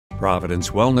Providence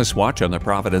Wellness Watch on the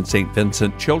Providence St.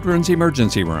 Vincent Children's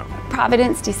Emergency Room.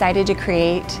 Providence decided to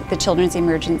create the Children's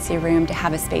Emergency Room to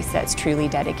have a space that's truly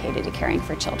dedicated to caring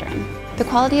for children. The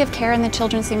quality of care in the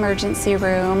Children's Emergency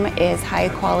Room is high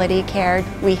quality care.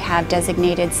 We have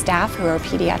designated staff who are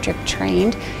pediatric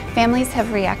trained. Families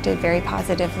have reacted very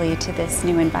positively to this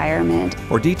new environment.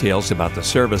 For details about the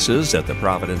services at the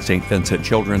Providence St. Vincent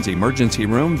Children's Emergency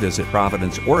Room, visit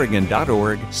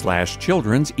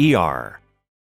providenceoregon.org/children's ER.